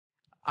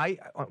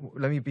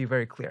Let me be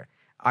very clear.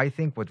 I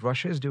think what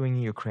Russia is doing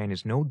in Ukraine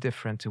is no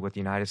different to what the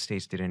United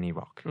States did in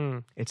Iraq.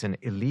 It's an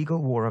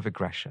illegal war of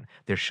aggression.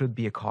 There should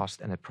be a cost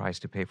and a price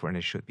to pay for, and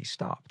it should be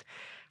stopped.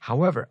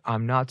 However,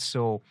 I'm not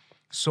so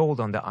sold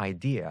on the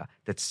idea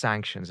that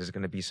sanctions is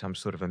going to be some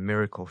sort of a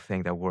miracle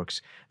thing that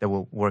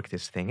will work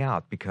this thing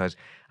out, because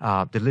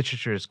the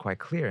literature is quite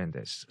clear in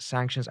this.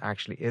 Sanctions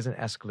actually is an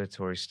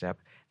escalatory step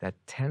that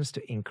tends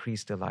to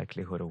increase the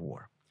likelihood of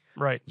war.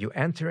 Right. You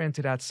enter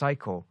into that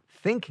cycle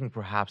thinking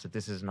perhaps that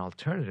this is an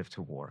alternative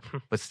to war,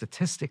 but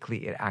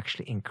statistically it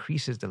actually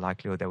increases the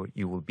likelihood that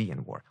you will be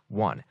in war.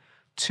 1.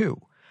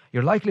 2,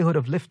 your likelihood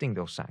of lifting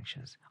those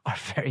sanctions are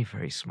very,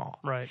 very small.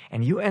 Right.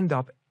 And you end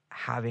up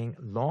having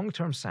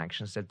long-term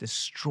sanctions that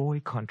destroy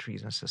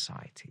countries and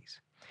societies.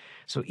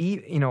 So,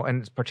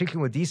 and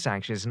particularly with these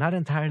sanctions, it's not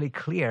entirely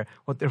clear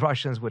what the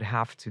Russians would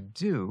have to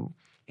do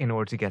in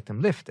order to get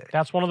them lifted.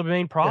 That's one of the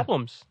main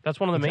problems. Yeah. That's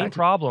one of the main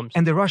problems.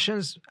 And the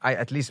Russians,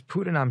 at least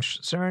Putin, I'm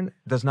certain,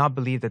 does not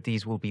believe that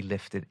these will be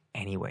lifted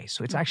anyway.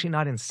 So it's actually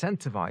not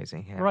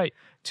incentivizing him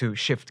to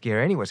shift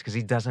gear anyways, because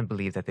he doesn't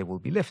believe that they will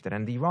be lifted.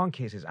 And the Iran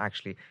case is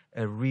actually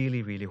a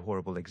really, really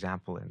horrible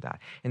example in that,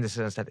 in the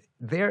sense that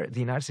the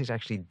United States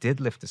actually did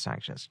lift the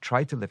sanctions,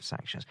 tried to lift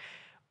sanctions.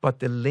 But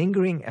the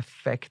lingering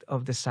effect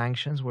of the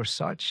sanctions were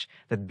such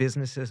that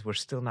businesses were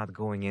still not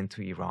going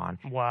into Iran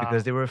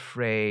because they were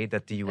afraid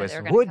that the U.S.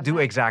 would do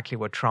exactly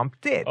what Trump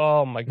did.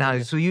 Oh, my goodness.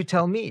 Now, so you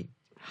tell me,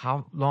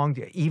 how long,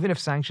 even if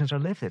sanctions are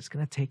lifted, it's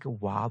going to take a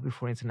while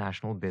before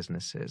international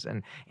businesses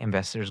and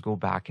investors go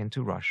back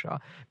into Russia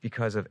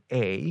because of,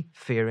 A,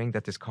 fearing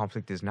that this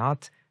conflict is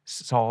not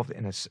solved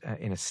in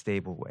a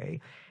stable way.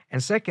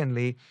 And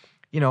secondly,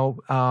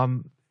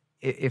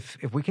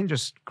 if we can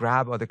just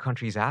grab other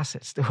countries'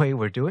 assets the way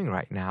we're doing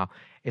right now,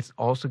 it's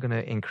also going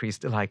to increase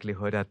the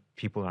likelihood that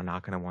people are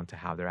not going to want to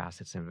have their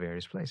assets in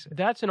various places.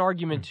 That's an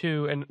argument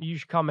too, and you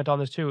should comment on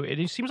this too.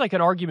 It seems like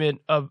an argument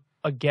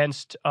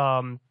against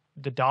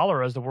the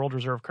dollar as the world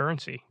reserve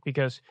currency,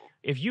 because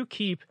if you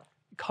keep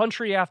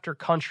country after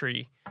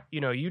country,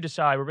 you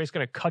decide we're basically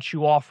going to cut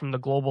you off from the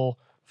global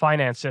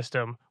finance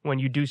system when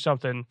you do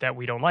something that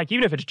we don't like,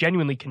 even if it's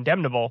genuinely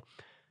condemnable.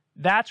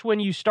 That's when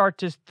you start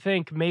to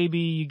think maybe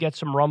you get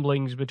some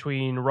rumblings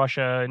between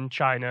Russia and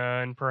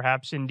China and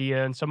perhaps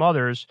India and some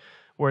others,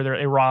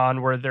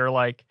 Iran, where they're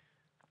like,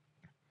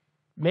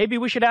 maybe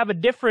we should have a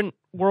different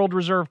world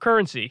reserve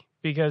currency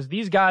because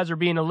these guys are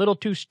being a little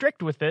too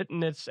strict with it,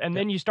 and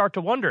then you start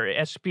to wonder,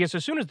 because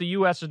as soon as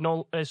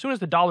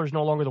the dollar is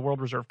no longer the world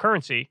reserve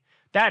currency,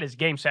 that is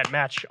game set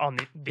match on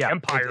the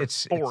empire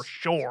for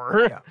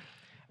sure. Yeah.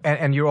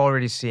 And you're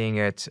already seeing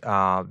it.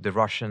 The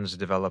Russians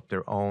developed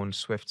their own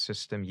SWIFT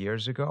system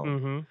years ago.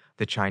 Mm-hmm.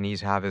 The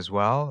Chinese have as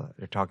well.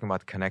 They're talking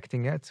about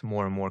connecting it.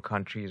 More and more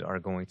countries are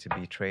going to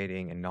be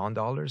trading in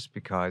non-dollars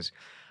because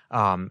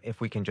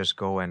if we can just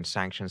go and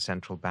sanction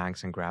central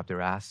banks and grab their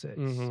assets,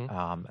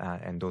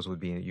 and those would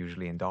be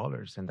usually in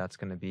dollars, and that's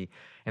going to be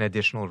an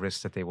additional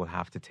risk that they will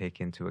have to take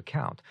into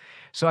account.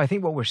 So I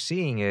think what we're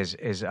seeing is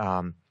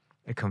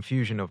a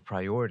confusion of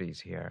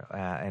priorities here,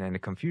 and a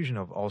confusion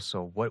of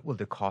also what will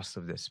the cost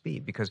of this be?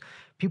 Because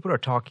people are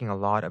talking a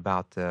lot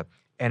about the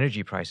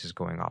energy prices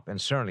going up, and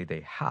certainly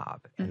they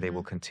have, and they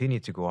will continue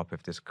to go up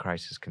if this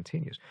crisis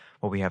continues.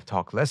 What we have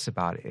talked less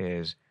about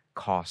is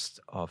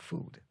cost of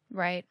food.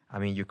 Right. I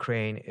mean,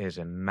 Ukraine is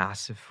a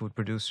massive food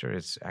producer.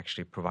 It's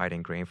actually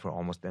providing grain for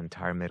almost the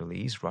entire Middle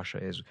East. Russia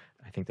is,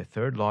 I think, the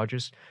third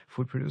largest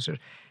food producer.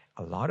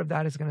 A lot of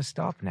that is going to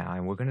stop now,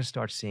 and we're going to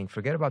start seeing,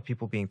 forget about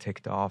people being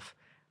ticked off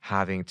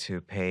having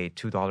to pay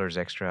 $2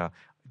 extra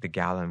the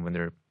gallon when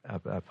they're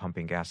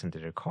pumping gas into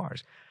their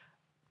cars.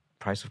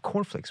 Price of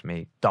cornflakes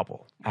may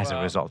double as a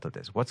result of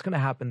this. What's going to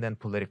happen then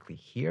politically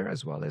here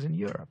as well as in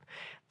Europe?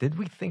 Did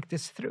we think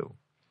this through?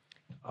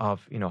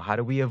 Of, how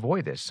do we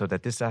avoid this so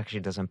that this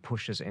actually doesn't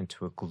push us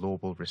into a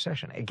global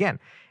recession? Again,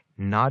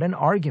 not an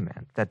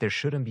argument that there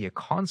shouldn't be a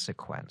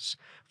consequence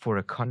for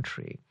a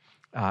country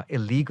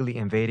illegally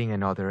invading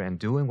another and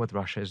doing what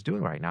Russia is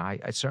doing right now.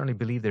 I certainly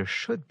believe there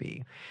should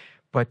be.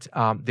 But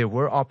there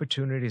were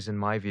opportunities, in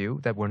my view,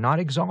 that were not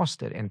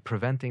exhausted in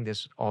preventing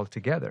this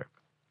altogether.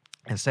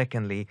 And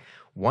secondly,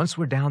 once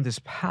we're down this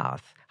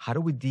path, how do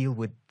we deal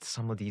with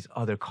some of these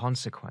other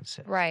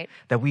consequences? Right.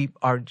 That we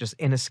are just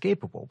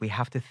inescapable. We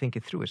have to think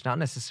it through. It's not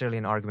necessarily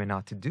an argument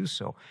not to do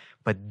so,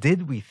 but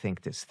did we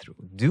think this through?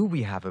 Do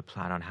we have a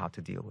plan on how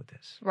to deal with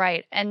this?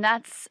 Right. And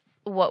that's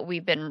what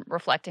we've been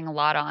reflecting a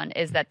lot on,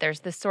 is that there's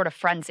this sort of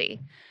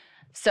frenzy.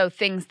 So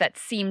things that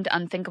seemed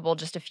unthinkable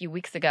just a few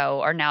weeks ago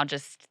are now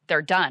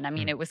they're done. I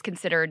mean, it was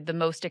considered the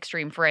most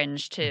extreme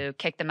fringe to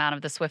kick them out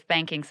of the SWIFT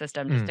banking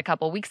system just a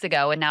couple weeks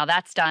ago, and now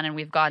that's done, and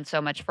we've gone so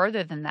much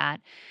further than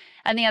that.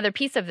 And the other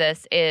piece of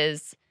this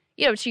is,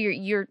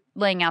 you're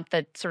laying out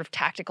the sort of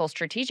tactical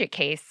strategic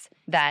case.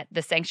 that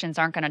the sanctions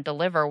aren't going to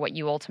deliver what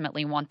you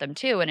ultimately want them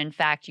to. And in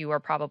fact, you are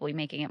probably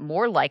making it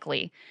more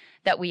likely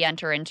that we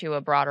enter into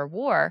a broader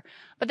war.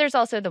 But there's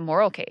also the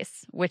moral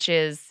case, which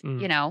is,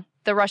 you know,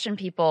 the Russian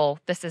people,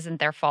 this isn't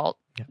their fault.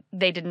 Yeah.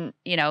 They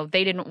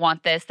didn't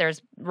want this.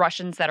 There's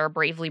Russians that are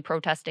bravely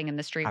protesting in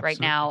the street right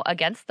now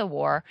against the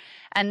war.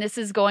 And this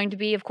is going to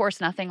be, of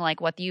course, nothing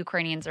like what the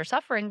Ukrainians are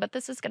suffering, but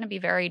this is going to be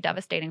very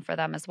devastating for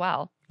them as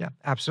well. Yeah,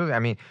 absolutely. I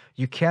mean,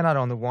 you cannot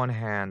on the one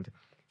hand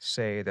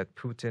say that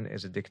Putin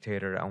is a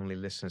dictator that only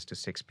listens to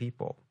 6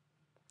 people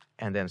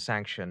and then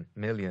sanction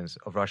millions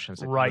of Russians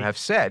that you have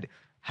said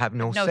have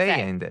no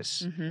say in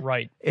this.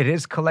 Right. It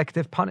is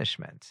collective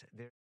punishment.